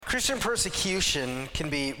Christian persecution can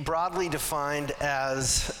be broadly defined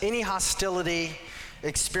as any hostility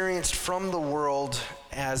experienced from the world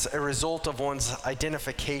as a result of one's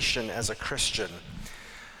identification as a Christian.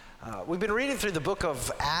 We've been reading through the book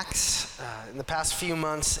of Acts in the past few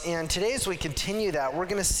months, and today as we continue that, we're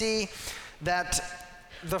going to see that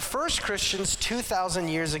the first Christians 2,000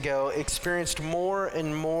 years ago experienced more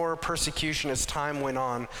and more persecution as time went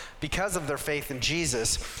on because of their faith in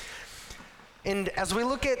Jesus. And as we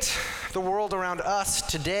look at the world around us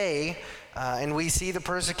today, and we see the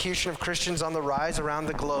persecution of Christians on the rise around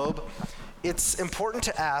the globe, it's important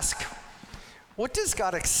to ask, what does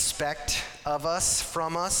God expect of us,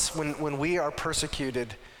 from us, when we are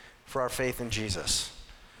persecuted for our faith in Jesus?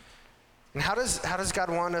 And how does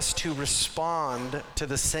God want us to respond to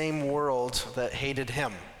the same world that hated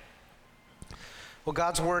him? Well,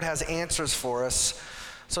 God's word has answers for us.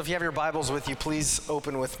 So if you have your Bibles with you, please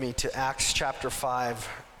open with me to Acts chapter 5,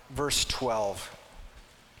 verse 12.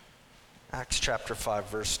 Acts chapter 5,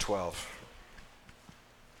 verse 12.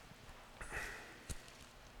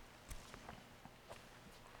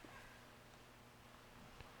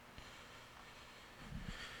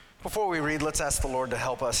 Before we read, let's ask the Lord to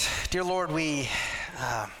help us. Dear Lord, we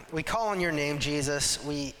call on your name, Jesus.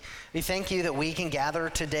 We thank you that we can gather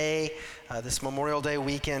today, this Memorial Day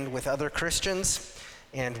weekend, with other Christians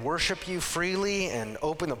and worship you freely and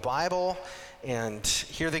open the Bible and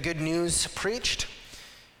hear the good news preached.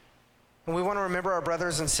 And we want to remember our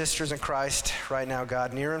brothers and sisters in Christ right now,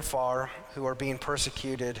 God, near and far, who are being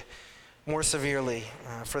persecuted more severely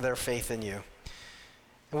for their faith in you.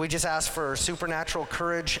 And we just ask for supernatural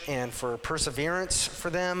courage and for perseverance for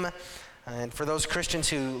them and for those Christians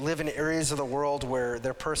who live in areas of the world where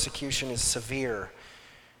their persecution is severe.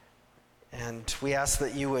 And we ask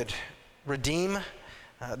that you would redeem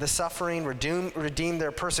the suffering, redeem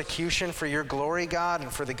their persecution for your glory, God,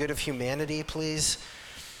 and for the good of humanity, please.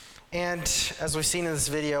 And as we've seen in this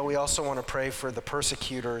video, we also want to pray for the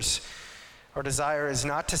persecutors. Our desire is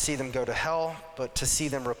not to see them go to hell, but to see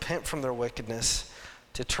them repent from their wickedness,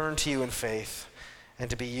 to turn to you in faith, and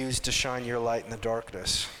to be used to shine your light in the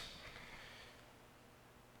darkness.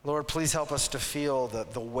 Lord, please help us to feel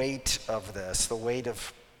the weight of this, the weight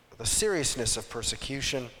of the seriousness of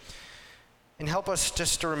persecution. And help us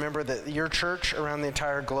just to remember that your church around the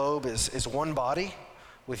entire globe is one body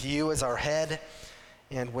with you as our head.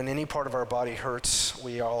 And when any part of our body hurts,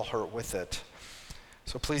 we all hurt with it.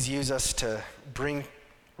 So please use us to bring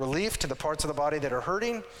relief to the parts of the body that are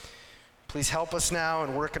hurting. Please help us now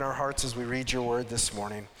and work in our hearts as we read your word this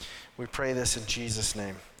morning. We pray this in Jesus'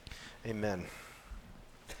 name. Amen.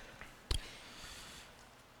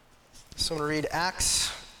 So I'm going to read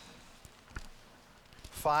Acts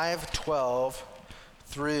 5:12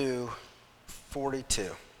 through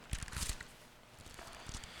 42.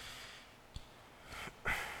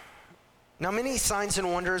 Now many signs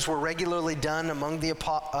and wonders were regularly done among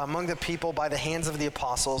the people by the hands of the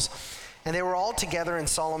apostles, and they were all together in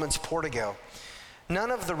Solomon's portico.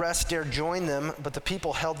 None of the rest dared join them, but the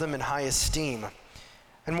people held them in high esteem.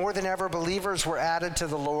 And more than ever, believers were added to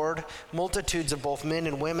the Lord, multitudes of both men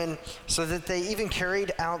and women, so that they even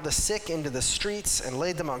carried out the sick into the streets and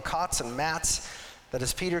laid them on cots and mats, that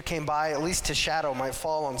as Peter came by, at least his shadow might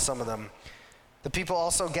fall on some of them. The people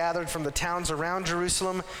also gathered from the towns around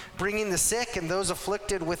Jerusalem, bringing the sick and those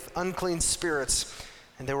afflicted with unclean spirits,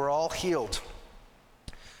 and they were all healed.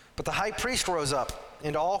 But the high priest rose up,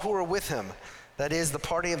 and all who were with him, that is, the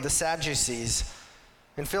party of the Sadducees,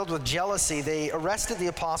 and filled with jealousy, they arrested the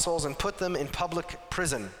apostles and put them in public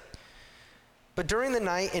prison. But during the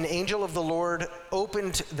night, an angel of the Lord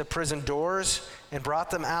opened the prison doors and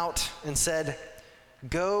brought them out and said,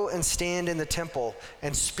 "Go and stand in the temple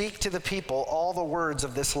and speak to the people all the words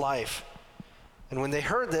of this life." And when they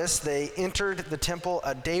heard this, they entered the temple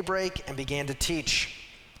at daybreak and began to teach.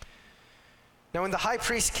 Now when the high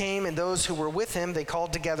priest came and those who were with him, they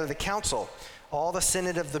called together the council, all the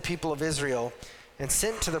synod of the people of Israel, and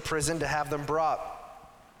sent to the prison to have them brought.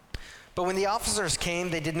 But when the officers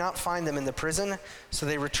came, they did not find them in the prison, so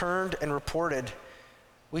they returned and reported,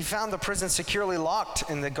 "We found the prison securely locked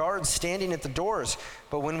and the guards standing at the doors,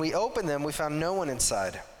 but when we opened them, we found no one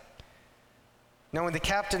inside." Now when the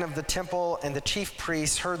captain of the temple and the chief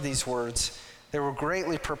priests heard these words, they were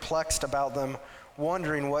greatly perplexed about them,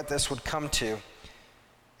 wondering what this would come to.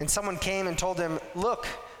 And someone came and told them, "Look,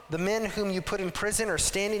 the men whom you put in prison are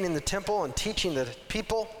standing in the temple and teaching the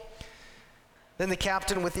people." Then the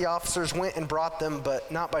captain with the officers went and brought them,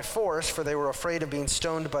 but not by force, for they were afraid of being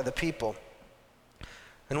stoned by the people.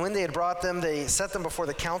 And when they had brought them, they set them before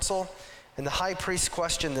the council, and the high priest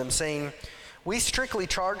questioned them, saying, "We strictly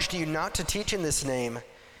charged you not to teach in this name,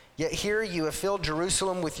 Yet here you have filled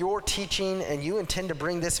Jerusalem with your teaching, and you intend to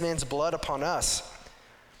bring this man's blood upon us."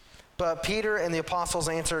 But Peter and the apostles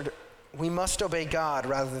answered, "We must obey God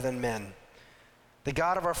rather than men. The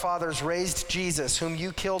God of our fathers raised Jesus, whom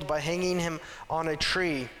you killed by hanging him on a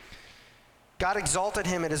tree. God exalted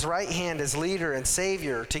him at his right hand as leader and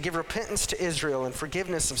savior to give repentance to Israel and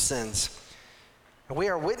forgiveness of sins. And we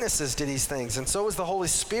are witnesses to these things, and so is the Holy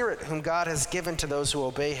Spirit, whom God has given to those who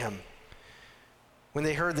obey him." When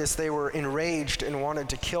they heard this, they were enraged and wanted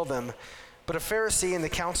to kill them. But a Pharisee in the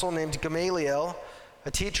council named Gamaliel,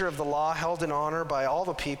 a teacher of the law held in honor by all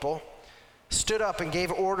the people, stood up and gave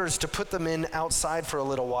orders to put the men outside for a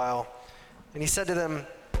little while. And he said to them,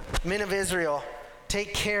 "Men of Israel,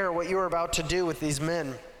 take care what you are about to do with these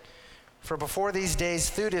men. For before these days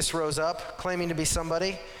Theudas rose up, claiming to be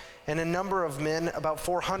somebody, and a number of men, about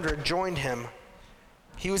 400, joined him.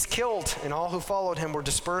 He was killed, and all who followed him were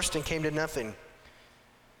dispersed and came to nothing.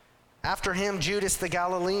 After him, Judas the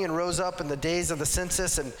Galilean rose up in the days of the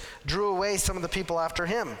census and drew away some of the people after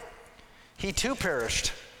him. He too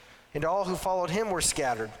perished, and all who followed him were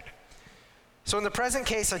scattered. So in the present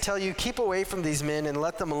case, I tell you, keep away from these men and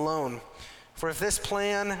let them alone. For if this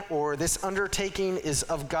plan or this undertaking is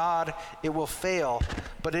of God, it will fail.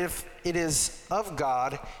 But if it is of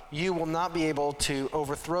God, you will not be able to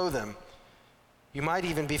overthrow them. You might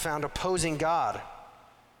even be found opposing God."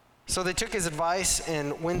 So they took his advice,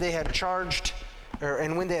 and when they had called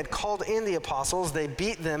in the apostles, they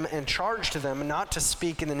beat them and charged them not to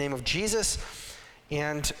speak in the name of Jesus,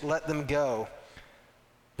 and let them go.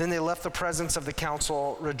 Then they left the presence of the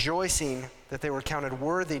council, rejoicing that they were counted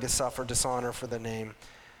worthy to suffer dishonor for the name.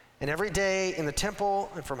 And every day in the temple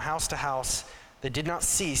and from house to house, they did not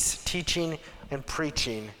cease teaching and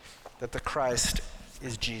preaching that the Christ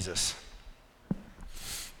is Jesus.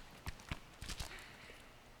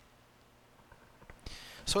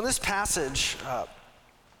 So in this passage,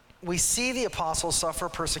 we see the apostles suffer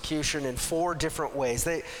persecution in 4 different ways.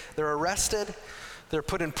 They're arrested, they're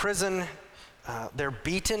put in prison, they're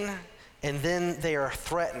beaten, and then they are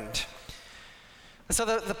threatened. And so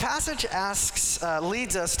the passage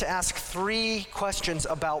leads us to ask 3 questions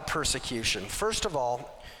about persecution. First of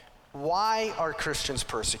all, why are Christians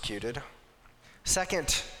persecuted?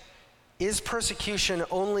 Second, is persecution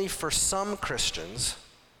only for some Christians?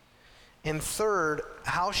 And third,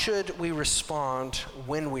 how should we respond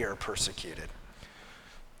when we are persecuted?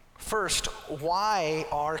 First, why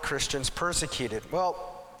are Christians persecuted? Well,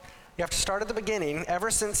 you have to start at the beginning.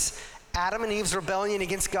 Ever since Adam and Eve's rebellion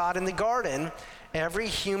against God in the garden, every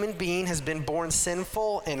human being has been born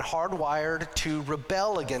sinful and hardwired to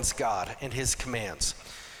rebel against God and his commands.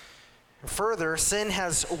 Further, sin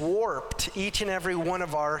has warped each and every one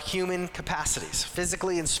of our human capacities,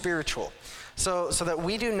 physically and spiritual, so that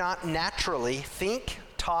we do not naturally think,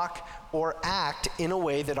 talk, or act in a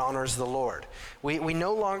way that honors the Lord. We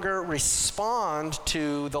no longer respond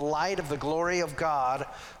to the light of the glory of God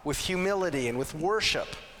with humility and with worship.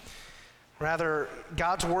 Rather,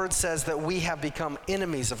 God's word says that we have become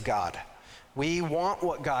enemies of God. We want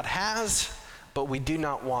what God has, but we do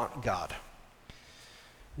not want God.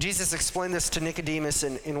 Jesus explained this to Nicodemus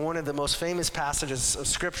in one of the most famous passages of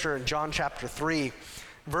Scripture in John chapter 3,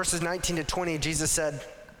 verses 19 to 20. Jesus said,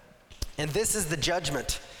 "And this is the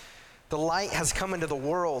judgment. The light has come into the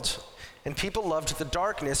world, and people loved the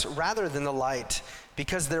darkness rather than the light,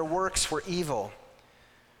 because their works were evil.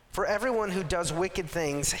 For everyone who does wicked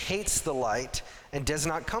things hates the light and does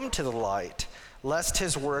not come to the light, lest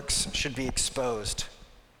his works should be exposed."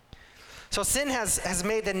 So sin has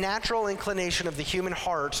made the natural inclination of the human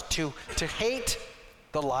heart to hate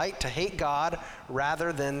the light, to hate God,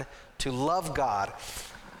 rather than to love God.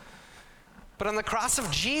 But on the cross of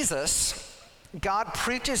Jesus, God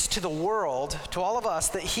preaches to the world, to all of us,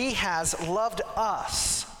 that he has loved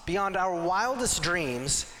us beyond our wildest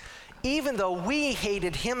dreams, even though we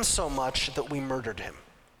hated him so much that we murdered him.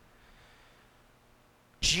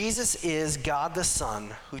 Jesus is God the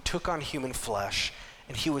Son who took on human flesh,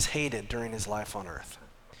 and he was hated during his life on earth.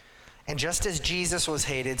 And just as Jesus was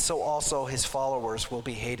hated, so also his followers will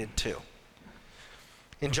be hated too.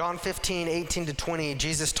 In John 15, 18 to 20,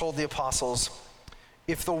 Jesus told the apostles,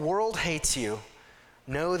 "If the world hates you,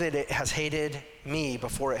 know that it has hated me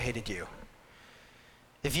before it hated you.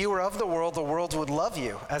 If you were of the world would love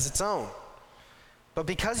you as its own. But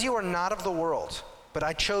because you are not of the world, but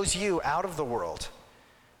I chose you out of the world,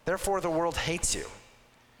 therefore the world hates you.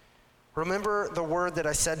 Remember the word that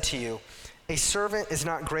I said to you, a servant is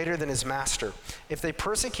not greater than his master. If they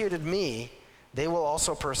persecuted me, they will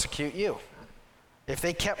also persecute you. If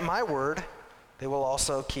they kept my word, they will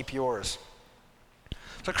also keep yours.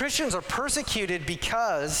 So Christians are persecuted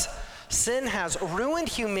because sin has ruined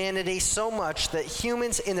humanity so much that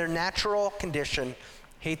humans in their natural condition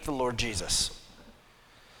hate the Lord Jesus.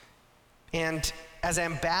 And as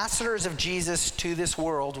ambassadors of Jesus to this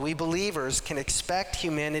world, we believers can expect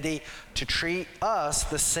humanity to treat us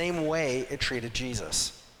the same way it treated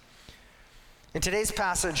Jesus. In today's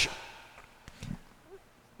passage,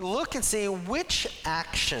 look and see which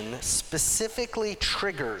action specifically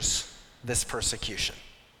triggers this persecution.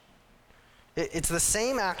 It's the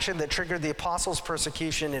same action that triggered the apostles'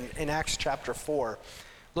 persecution in Acts chapter 4.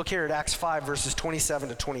 Look here at Acts 5, verses 27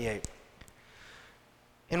 to 28.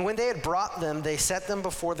 And when they had brought them, they set them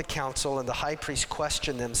before the council, and the high priest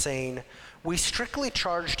questioned them, saying, "We strictly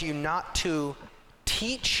charged you not to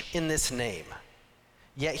teach in this name.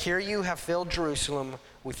 Yet here you have filled Jerusalem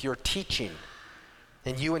with your teaching,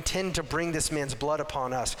 and you intend to bring this man's blood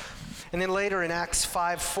upon us." And then later in Acts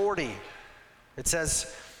 5:40, it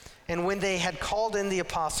says, "And when they had called in the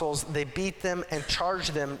apostles, they beat them and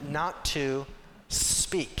charged them not to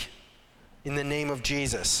speak in the name of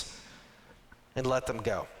Jesus, and let them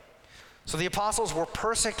go." So the apostles were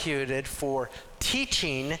persecuted for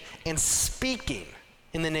teaching and speaking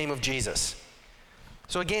in the name of Jesus.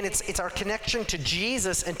 So again, it's our connection to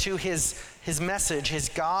Jesus and to his message, his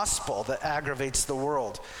gospel, that aggravates the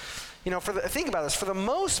world. You know, think about this. For the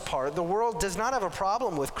most part, the world does not have a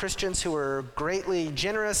problem with Christians who are greatly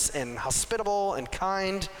generous and hospitable and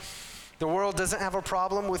kind. The world doesn't have a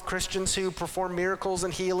problem with Christians who perform miracles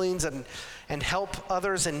and healings and help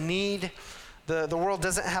others in need. The world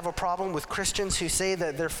doesn't have a problem with Christians who say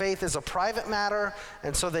that their faith is a private matter,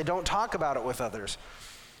 and so they don't talk about it with others.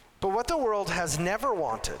 But what the world has never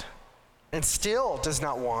wanted, and still does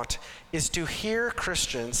not want, is to hear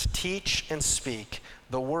Christians teach and speak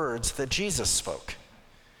the words that Jesus spoke.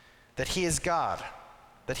 That he is God,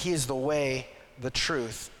 that he is the way, the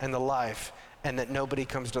truth, and the life, and that nobody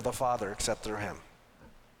comes to the Father except through him.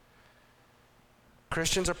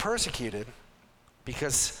 Christians are persecuted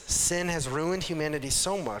because sin has ruined humanity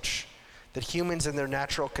so much that humans in their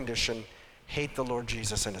natural condition hate the Lord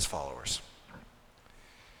Jesus and his followers.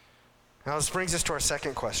 Now this brings us to our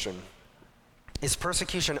second question. Is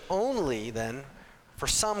persecution only then for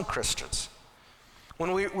some Christians?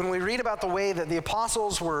 When we read about the way that the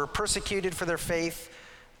apostles were persecuted for their faith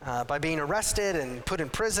by being arrested and put in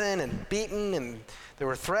prison and beaten and they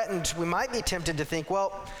were threatened, we might be tempted to think,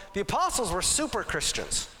 well, the apostles were super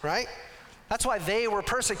Christians, right? That's why they were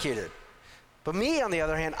persecuted. But me, on the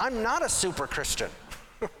other hand, I'm not a super Christian.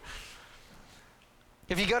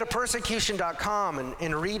 If you go to persecution.com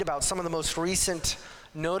and read about some of the most recent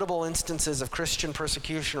notable instances of Christian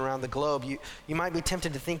persecution around the globe, you might be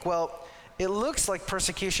tempted to think, well, it looks like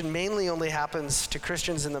persecution mainly only happens to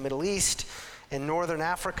Christians in the Middle East, in Northern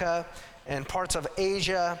Africa, and parts of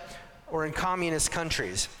Asia, or in communist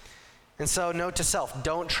countries. And so note to self,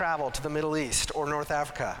 don't travel to the Middle East or North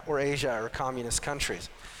Africa or Asia or communist countries.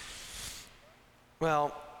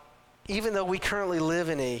 Well, even though we currently live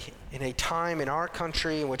in a time in our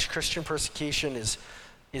country in which Christian persecution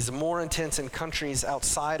is more intense in countries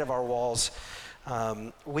outside of our walls,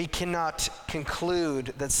 we cannot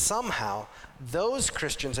conclude that somehow those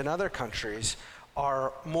Christians in other countries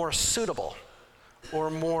are more suitable or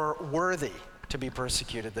more worthy to be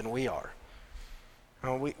persecuted than we are.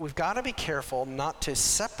 We've got to be careful not to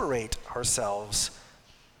separate ourselves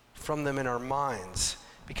from them in our minds,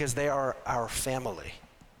 because they are our family.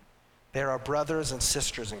 They are our brothers and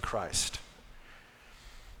sisters in Christ.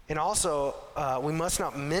 And also, we must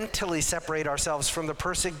not mentally separate ourselves from the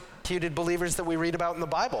persecuted believers that we read about in the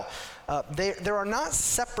Bible. There are not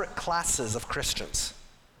separate classes of Christians.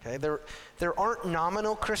 Okay? There aren't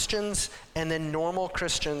nominal Christians and then normal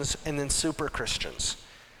Christians and then super Christians.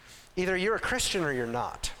 Either you're a Christian or you're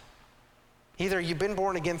not. Either you've been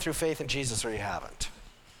born again through faith in Jesus or you haven't.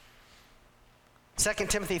 2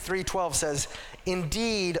 Timothy 3:12 says,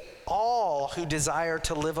 "Indeed, all who desire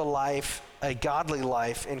to live a godly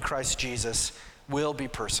life in Christ Jesus will be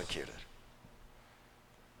persecuted."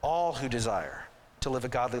 All who desire to live a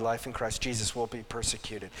godly life in Christ Jesus will be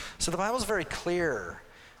persecuted. So the Bible is very clear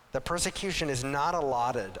that persecution is not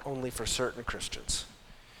allotted only for certain Christians.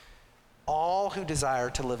 All who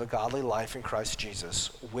desire to live a godly life in Christ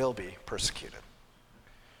Jesus will be persecuted.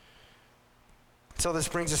 So this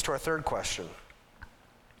brings us to our third question.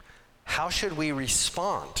 How should we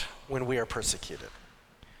respond when we are persecuted?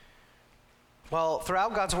 Well,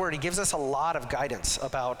 throughout God's word, he gives us a lot of guidance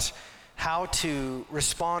about how to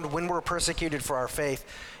respond when we're persecuted for our faith.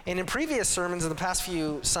 And in previous sermons in the past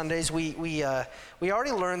few Sundays, we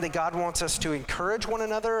already learned that God wants us to encourage one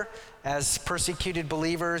another as persecuted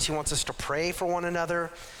believers. He wants us to pray for one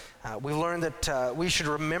another. We learned that we should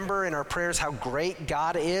remember in our prayers how great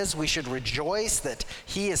God is. We should rejoice that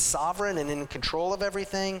He is sovereign and in control of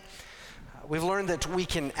everything. We've learned that we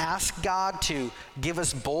can ask God to give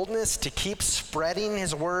us boldness to keep spreading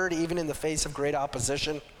His word even in the face of great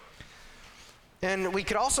opposition. And we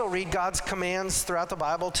could also read God's commands throughout the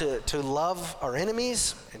Bible to love our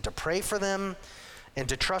enemies and to pray for them and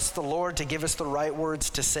to trust the Lord to give us the right words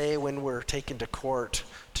to say when we're taken to court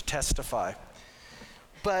to testify.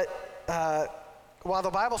 But while the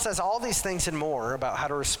Bible says all these things and more about how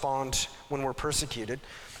to respond when we're persecuted,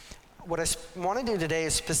 what I want to do today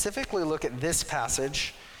is specifically look at this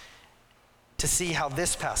passage to see how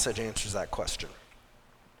this passage answers that question.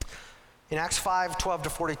 In Acts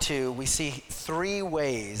 5:12-42, we see 3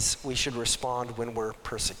 ways we should respond when we're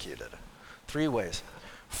persecuted. 3 ways.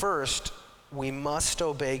 First, we must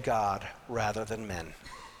obey God rather than men.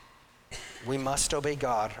 We must obey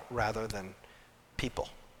God rather than people.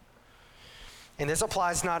 And this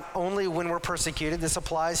applies not only when we're persecuted, this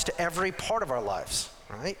applies to every part of our lives,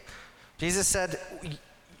 right? Jesus said,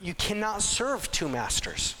 you cannot serve 2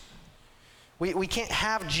 masters. We can't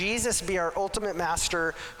have Jesus be our ultimate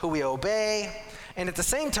master who we obey, and at the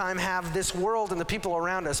same time have this world and the people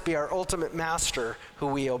around us be our ultimate master who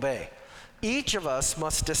we obey. Each of us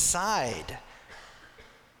must decide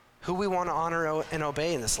who we want to honor and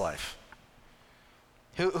obey in this life,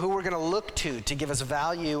 who we're going to look to give us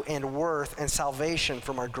value and worth and salvation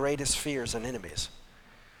from our greatest fears and enemies.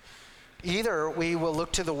 Either we will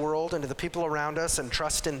look to the world and to the people around us and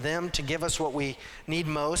trust in them to give us what we need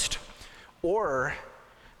most, or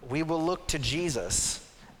we will look to Jesus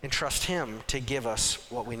and trust Him to give us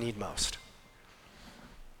what we need most.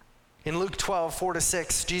 In Luke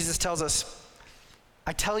 12:4-6, Jesus tells us,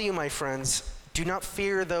 I tell you, my friends, do not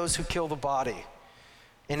fear those who kill the body,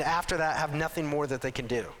 and after that have nothing more that they can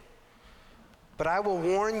do. But I will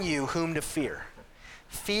warn you whom to fear.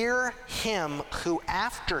 Fear him who,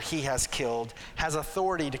 after he has killed, has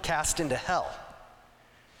authority to cast into hell.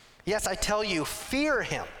 Yes, I tell you, fear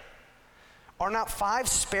him. Are not 5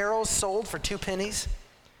 sparrows sold for 2 pennies?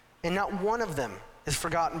 And not one of them is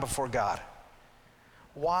forgotten before God.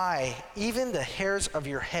 Why, even the hairs of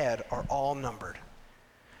your head are all numbered.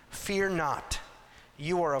 Fear not,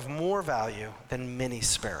 you are of more value than many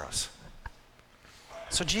sparrows.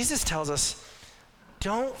 So Jesus tells us,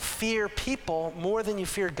 don't fear people more than you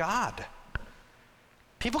fear God.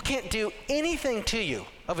 People can't do anything to you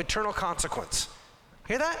of eternal consequence.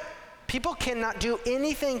 Hear that? People cannot do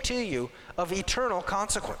anything to you of eternal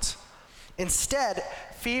consequence. Instead,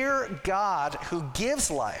 fear God who gives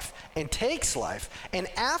life and takes life, and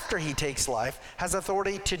after He takes life, has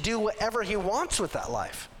authority to do whatever He wants with that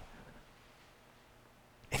life.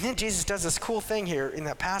 And then Jesus does this cool thing here in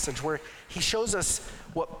that passage where He shows us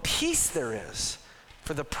what peace there is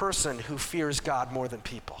for the person who fears God more than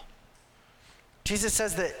people. Jesus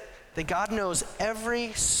says that God knows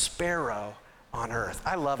every sparrow on earth.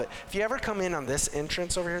 I love it. If you ever come in on this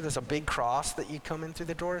entrance over here, there's a big cross that you come in through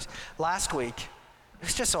the doors. Last week,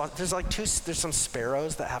 it's just there's some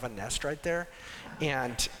sparrows that have a nest right there,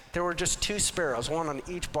 and there were just 2 sparrows, one on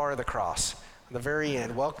each bar of the cross. At the very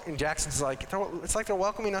end, and Jackson's like, it's like they're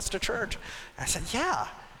welcoming us to church. And I said, yeah.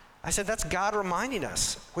 I said, that's God reminding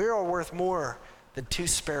us we are worth more than 2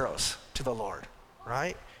 sparrows to the Lord,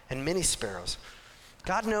 right? And many sparrows.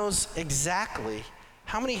 God knows exactly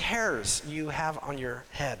how many hairs you have on your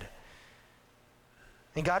head.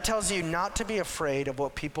 And God tells you not to be afraid of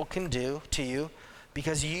what people can do to you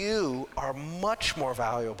because you are much more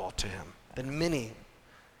valuable to Him than many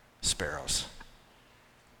sparrows.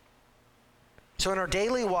 So in our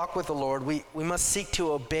daily walk with the Lord, we must seek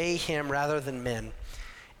to obey Him rather than men.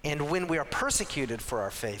 And when we are persecuted for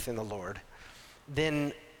our faith in the Lord,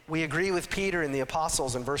 then we agree with Peter and the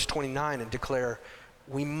apostles in verse 29 and declare,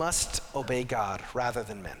 we must obey God rather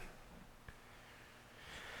than men.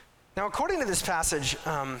 Now, according to this passage,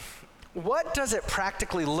 what does it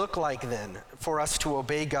practically look like then for us to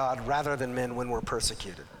obey God rather than men when we're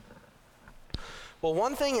persecuted? Well,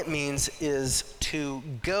 one thing it means is to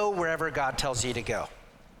go wherever God tells you to go.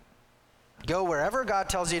 Go wherever God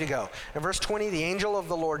tells you to go. In verse 20, the angel of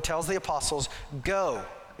the Lord tells the apostles, go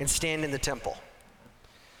and stand in the temple.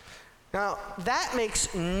 Now, that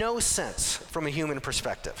makes no sense from a human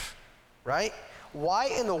perspective, right? Why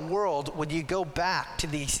in the world would you go back to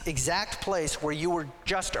the exact place where you were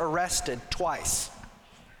just arrested twice,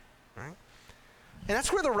 right? And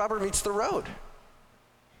that's where the rubber meets the road.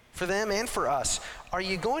 for them and for us. Are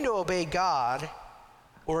you going to obey God,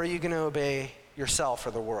 or are you going to obey yourself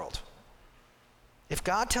or the world? If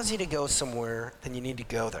God tells you to go somewhere, then you need to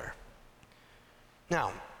go there.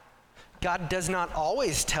 Now, God does not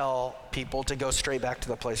always tell people to go straight back to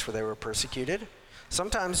the place where they were persecuted.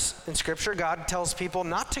 Sometimes in Scripture, God tells people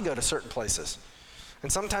not to go to certain places.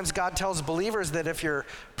 And sometimes God tells believers that if you're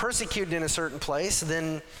persecuted in a certain place,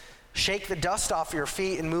 then shake the dust off your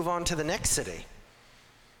feet and move on to the next city.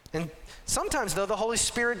 And sometimes, though, the Holy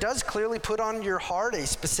Spirit does clearly put on your heart a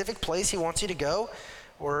specific place he wants you to go,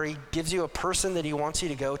 or he gives you a person that he wants you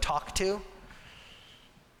to go talk to.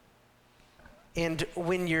 And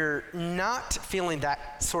when you're not feeling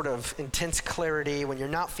that sort of intense clarity, when you're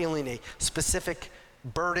not feeling a specific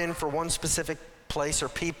burden for one specific place or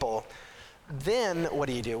people, then what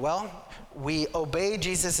do? Well, we obey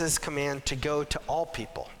Jesus' command to go to all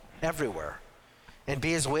people, everywhere, and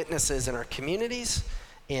be his witnesses in our communities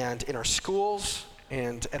and in our schools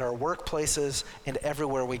and at our workplaces and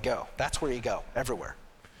everywhere we go. That's where you go, everywhere.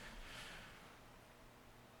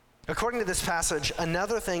 According to this passage,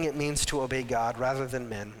 another thing it means to obey God rather than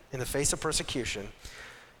men in the face of persecution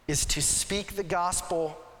is to speak the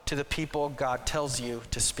gospel to the people God tells you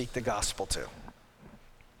to speak the gospel to.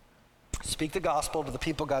 Speak the gospel to the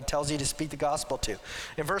people God tells you to speak the gospel to.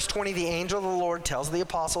 In verse 20, the angel of the Lord tells the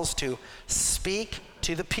apostles to speak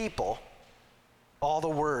to the people all the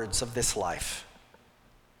words of this life.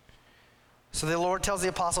 So the Lord tells the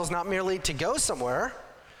apostles not merely to go somewhere,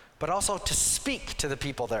 but also to speak to the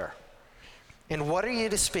people there. And what are you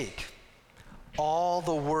to speak? All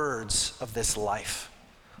the words of this life.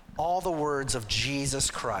 All the words of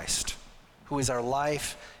Jesus Christ, who is our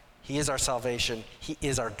life, he is our salvation, he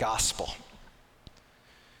is our gospel.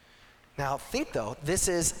 Now think though, this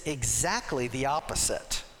is exactly the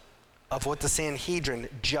opposite of what the Sanhedrin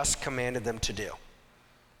just commanded them to do.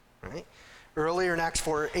 Right? Earlier in Acts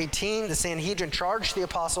 4:18, the Sanhedrin charged the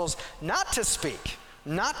apostles not to speak,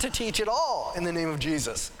 not to teach at all in the name of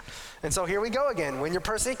Jesus. And so here we go again. When you're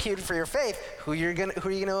persecuted for your faith, who are you going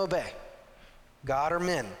to obey? God or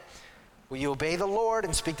men? Will you obey the Lord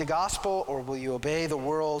and speak the gospel, or will you obey the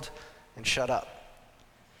world and shut up?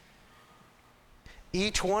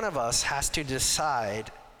 Each one of us has to decide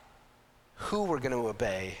who we're going to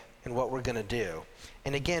obey and what we're going to do.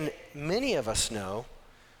 And again, many of us know,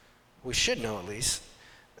 we should know at least,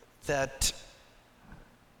 that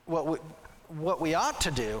what we ought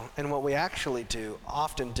to do and what we actually do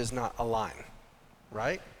often does not align,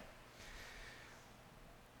 right?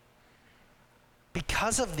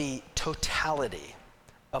 Because of the totality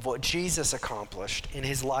of what Jesus accomplished in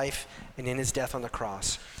his life and in his death on the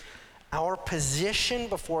cross, our position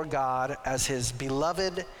before God as his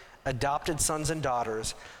beloved adopted sons and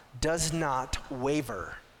daughters does not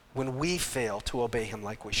waver when we fail to obey him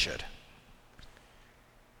like we should.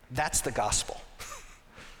 That's the gospel.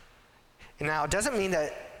 Now, it doesn't mean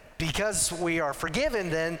that because we are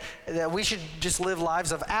forgiven, then that we should just live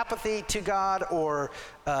lives of apathy to God or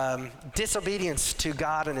disobedience to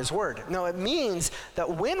God and his word. No, it means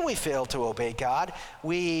that when we fail to obey God,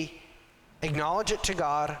 we acknowledge it to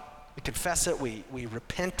God, we confess it, we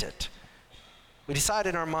repent it. We decide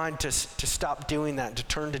in our mind to stop doing that, to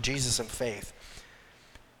turn to Jesus in faith.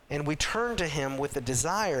 And we turn to him with the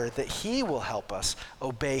desire that he will help us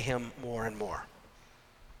obey him more and more.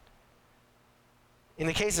 In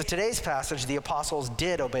the case of today's passage, the apostles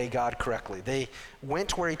did obey God correctly. They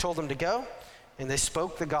went where he told them to go, and they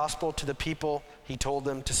spoke the gospel to the people he told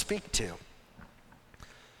them to speak to.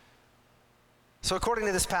 So according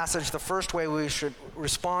to this passage, the first way we should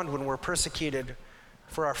respond when we're persecuted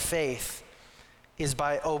for our faith is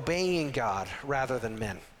by obeying God rather than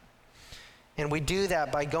men. And we do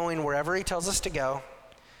that by going wherever he tells us to go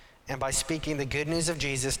and by speaking the good news of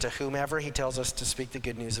Jesus to whomever he tells us to speak the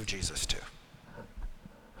good news of Jesus to.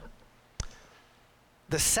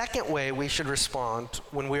 The second way we should respond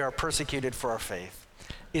when we are persecuted for our faith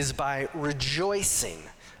is by rejoicing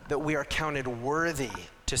that we are counted worthy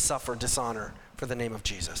to suffer dishonor for the name of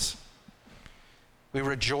Jesus. We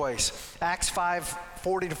rejoice. Acts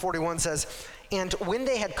 5:40-41 says, "And when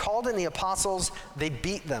they had called in the apostles, they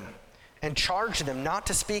beat them and charged them not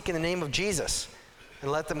to speak in the name of Jesus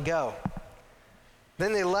and let them go.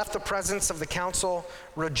 Then they left the presence of the council,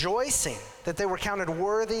 rejoicing that they were counted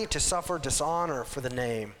worthy to suffer dishonor for the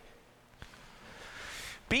name."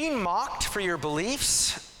 Being mocked for your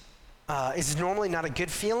beliefs is normally not a good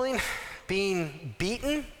feeling. Being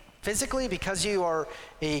beaten physically because you are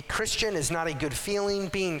a Christian is not a good feeling.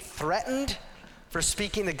 Being threatened for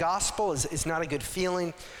speaking the gospel is not a good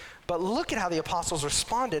feeling. But look at how the apostles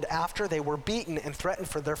responded after they were beaten and threatened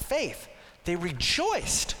for their faith. They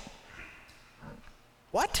rejoiced.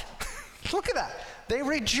 What? Look at that. They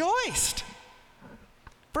rejoiced.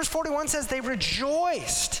 Verse 41 says they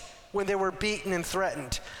rejoiced when they were beaten and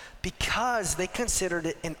threatened because they considered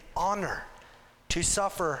it an honor to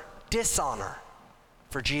suffer dishonor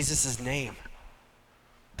for Jesus' name.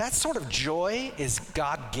 That sort of joy is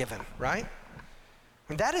God-given, right?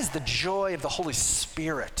 And that is the joy of the Holy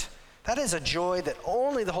Spirit. That is a joy that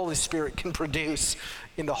only the Holy Spirit can produce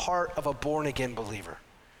in the heart of a born-again believer.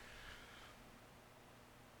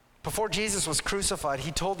 Before Jesus was crucified,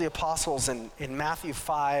 he told the apostles in Matthew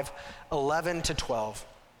 5:11-12,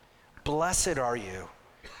 "Blessed are you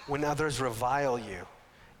when others revile you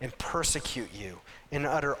and persecute you and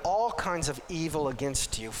utter all kinds of evil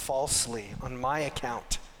against you falsely on my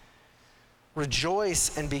account.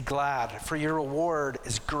 Rejoice and be glad, for your reward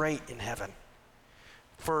is great in heaven.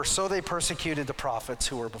 For so they persecuted the prophets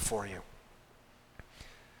who were before you."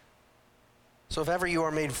 So if ever you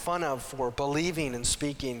are made fun of for believing and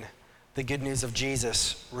speaking the good news of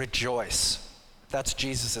Jesus, rejoice. That's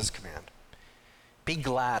Jesus' command. Be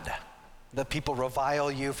glad that people revile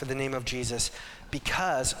you for the name of Jesus,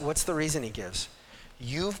 because what's the reason he gives?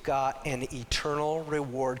 You've got an eternal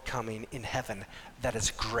reward coming in heaven that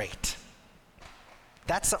is great.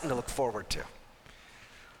 That's something to look forward to.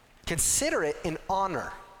 Consider it an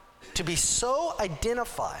honor to be so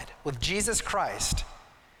identified with Jesus Christ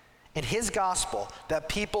and his gospel that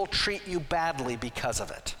people treat you badly because of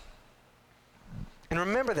it. And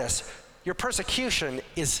remember this, your persecution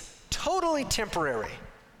is totally temporary.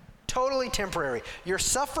 Totally temporary. Your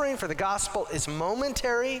suffering for the gospel is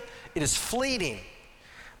momentary, it is fleeting.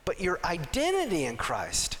 But your identity in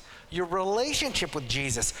Christ, your relationship with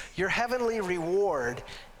Jesus, your heavenly reward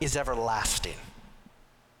is everlasting.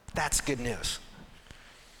 That's good news.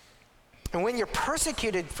 And when you're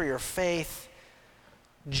persecuted for your faith,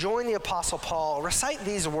 join the Apostle Paul. Recite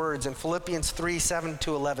these words in Philippians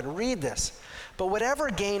 3:7-11. Read this. "But whatever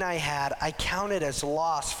gain I had, I counted as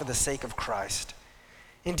loss for the sake of Christ.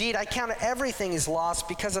 Indeed, I count everything as loss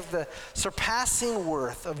because of the surpassing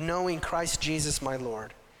worth of knowing Christ Jesus my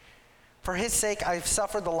Lord. For his sake, I've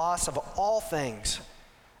suffered the loss of all things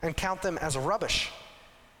and count them as rubbish,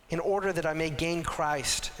 in order that I may gain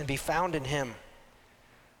Christ and be found in him,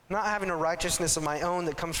 not having a righteousness of my own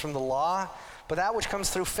that comes from the law, but that which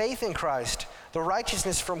comes through faith in Christ, the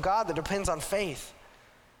righteousness from God that depends on faith,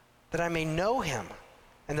 that I may know him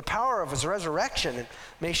and the power of his resurrection and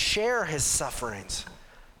may share his sufferings,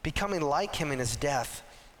 becoming like him in his death,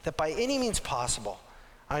 that by any means possible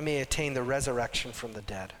I may attain the resurrection from the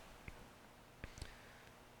dead."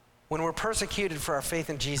 When we're persecuted for our faith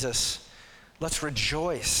in Jesus, let's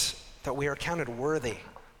rejoice that we are counted worthy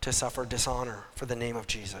to suffer dishonor for the name of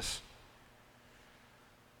Jesus.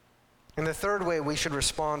 And the third way we should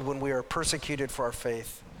respond when we are persecuted for our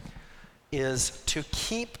faith is to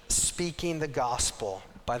keep speaking the gospel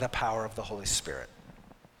by the power of the Holy Spirit.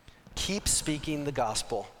 Keep speaking the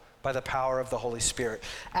gospel by the power of the Holy Spirit.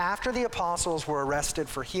 After the apostles were arrested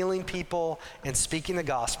for healing people and speaking the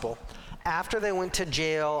gospel, after they went to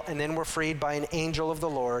jail and then were freed by an angel of the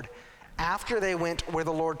Lord, after they went where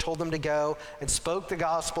the Lord told them to go and spoke the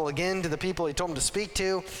gospel again to the people he told them to speak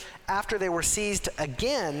to, after they were seized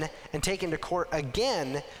again and taken to court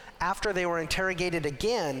again, after they were interrogated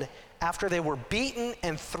again, after they were beaten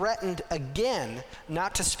and threatened again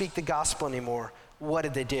not to speak the gospel anymore, what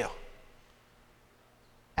did they do?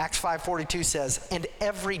 Acts 5:42 says, "And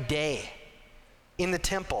every day in the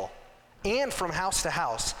temple and from house to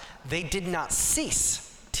house, they did not cease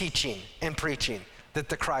teaching and preaching that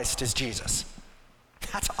the Christ is Jesus."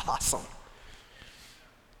 That's awesome.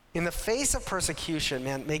 In the face of persecution,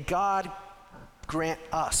 man, may God grant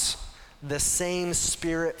us the same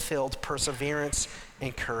spirit-filled perseverance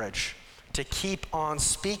and courage to keep on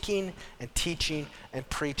speaking and teaching and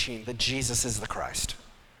preaching that Jesus is the Christ.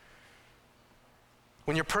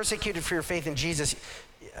 When you're persecuted for your faith in Jesus,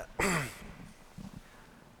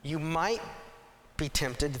 you might be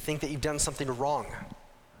tempted to think that you've done something wrong,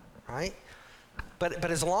 right?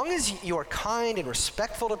 But as long as you are kind and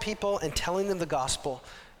respectful to people and telling them the gospel,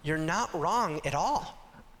 you're not wrong at all.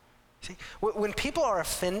 See, when people are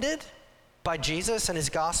offended by Jesus and his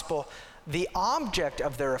gospel, the object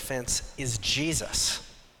of their offense is Jesus.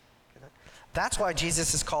 That's why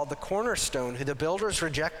Jesus is called the cornerstone, who the builders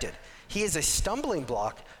rejected. He is a stumbling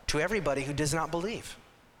block to everybody who does not believe.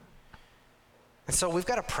 And so we've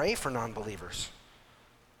got to pray for non-believers.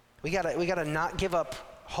 We got to not give up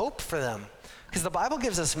hope for them, because the Bible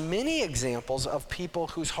gives us many examples of people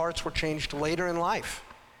whose hearts were changed later in life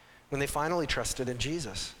when they finally trusted in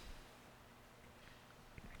Jesus.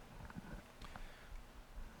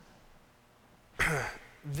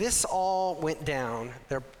 this all went down,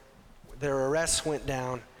 their arrests went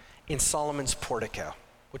down in Solomon's portico,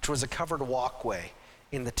 which was a covered walkway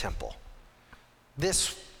in the temple.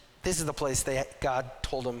 This is the place God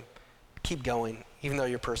told them, keep going, even though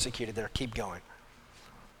you're persecuted there, keep going.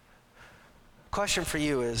 Question for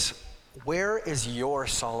you is, where is your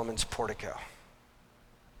Solomon's portico?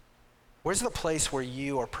 Where's the place where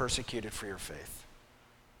you are persecuted for your faith?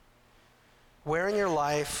 Where in your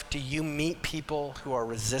life do you meet people who are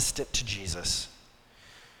resistant to Jesus?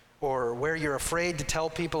 Or where you're afraid to tell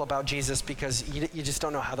people about Jesus because you just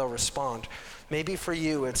don't know how they'll respond? Maybe for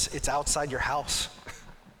you, it's outside your house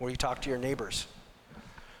where you talk to your neighbors.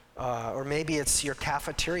 Or maybe it's your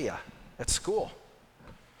cafeteria at school.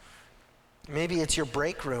 Maybe it's your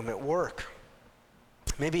break room at work.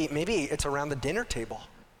 Maybe it's around the dinner table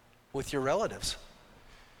with your relatives.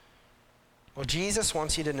 Well, Jesus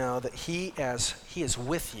wants you to know that he is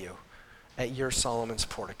with you at your Solomon's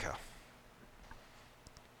portico.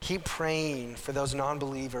 Keep praying for those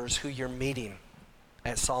non-believers who you're meeting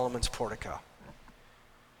at Solomon's portico.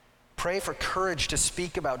 Pray for courage to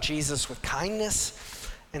speak about Jesus with kindness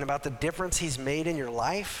and about the difference he's made in your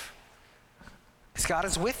life, because God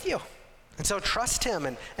is with you. And so trust him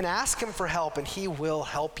and ask him for help, and he will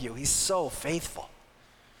help you. He's so faithful.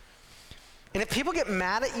 And if people get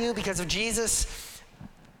mad at you because of Jesus,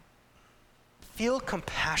 feel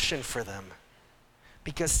compassion for them,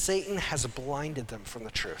 because Satan has blinded them from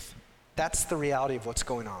the truth. That's the reality of what's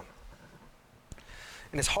going on.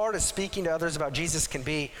 And as hard as speaking to others about Jesus can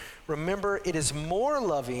be, remember it is more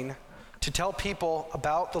loving to tell people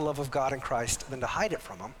about the love of God in Christ than to hide it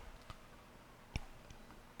from them.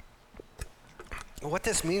 What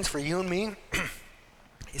this means for you and me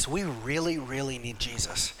is we really, really need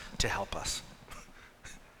Jesus to help us.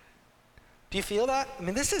 Do you feel that? I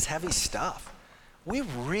mean, this is heavy stuff. We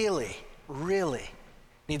really, really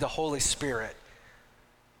need the Holy Spirit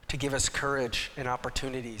to give us courage and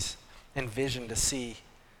opportunities and vision to see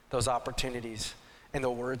those opportunities and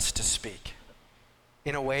the words to speak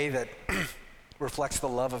in a way that reflects the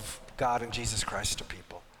love of God and Jesus Christ to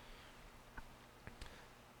people.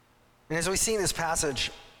 And as we see in this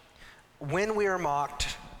passage, when we are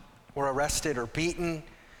mocked or arrested or beaten,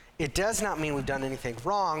 it does not mean we've done anything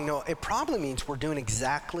wrong. No, it probably means we're doing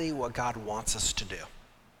exactly what God wants us to do.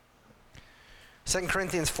 2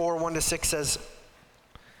 Corinthians 4, 1-6 says,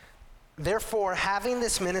 "Therefore, having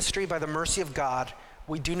this ministry by the mercy of God,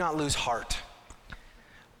 we do not lose heart.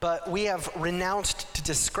 But we have renounced to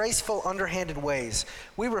disgraceful, underhanded ways.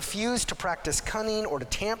 We refuse to practice cunning or to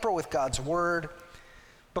tamper with God's word.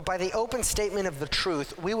 But by the open statement of the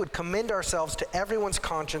truth, we would commend ourselves to everyone's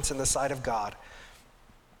conscience in the sight of God.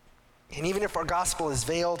 And even if our gospel is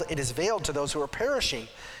veiled, it is veiled to those who are perishing.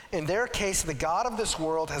 In their case, the God of this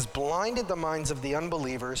world has blinded the minds of the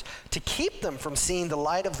unbelievers to keep them from seeing the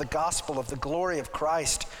light of the gospel of the glory of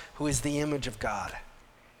Christ, who is the image of God.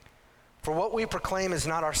 For what we proclaim is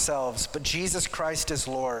not ourselves, but Jesus Christ is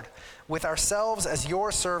Lord, with ourselves as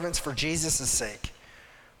your servants for Jesus' sake.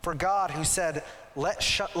 For God, who said,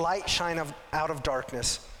 'Let light shine out of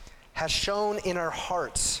darkness,' has shone in our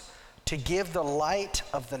hearts to give the light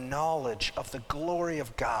of the knowledge of the glory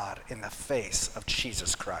of God in the face of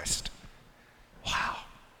Jesus Christ." Wow.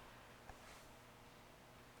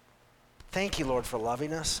 Thank you, Lord, for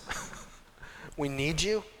loving us. We need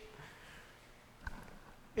you.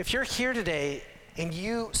 If you're here today and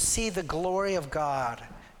you see the glory of God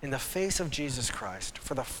in the face of Jesus Christ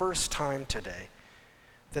for the first time today,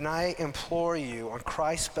 then I implore you on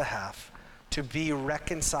Christ's behalf to be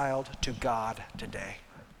reconciled to God today.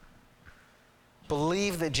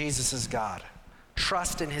 Believe that Jesus is God.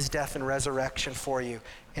 Trust in his death and resurrection for you,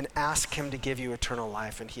 and ask him to give you eternal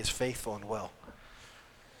life, and he is faithful and will.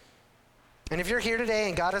 And if you're here today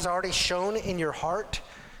and God has already shown in your heart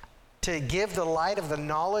to give the light of the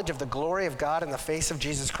knowledge of the glory of God in the face of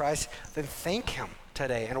Jesus Christ, then thank him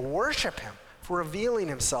today and worship him for revealing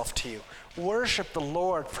himself to you. Worship the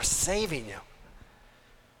Lord for saving you.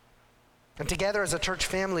 And together as a church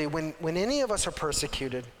family, when any of us are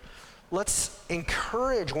persecuted, let's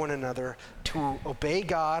encourage one another to obey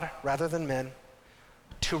God rather than men,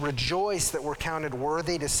 to rejoice that we're counted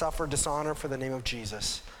worthy to suffer dishonor for the name of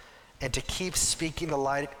Jesus, and to keep speaking the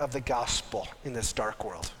light of the gospel in this dark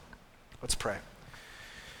world. Let's pray.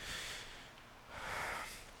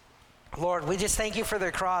 Lord, we just thank you for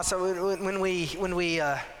the cross. When we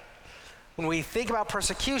think about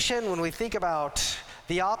persecution, when we think about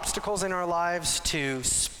the obstacles in our lives to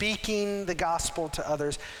speaking the gospel to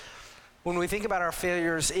others, when we think about our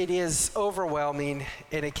failures, it is overwhelming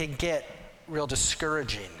and it can get real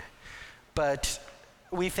discouraging. But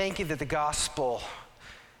we thank you that the gospel,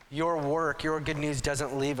 your work, your good news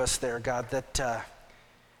doesn't leave us there, God, that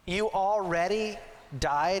you already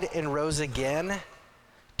died and rose again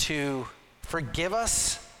to forgive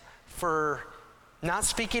us for not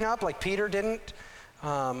speaking up like Peter didn't,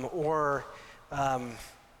 or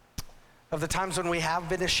of the times when we have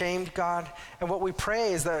been ashamed, God. And what we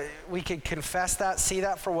pray is that we could confess that, see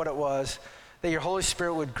that for what it was, that your Holy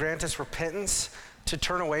Spirit would grant us repentance to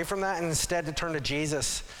turn away from that and instead to turn to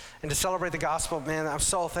Jesus and to celebrate the gospel. Man, I'm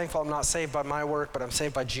so thankful I'm not saved by my work, but I'm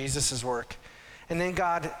saved by Jesus' work. And then,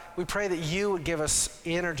 God, we pray that you would give us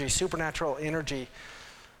energy, supernatural energy,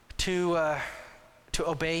 to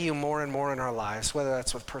obey you more and more in our lives, whether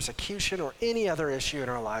that's with persecution or any other issue in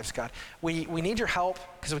our lives, God. We need your help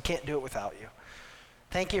because we can't do it without you.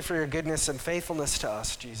 Thank you for your goodness and faithfulness to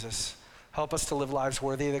us, Jesus. Help us to live lives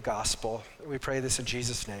worthy of the gospel. We pray this in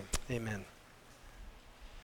Jesus' name. Amen.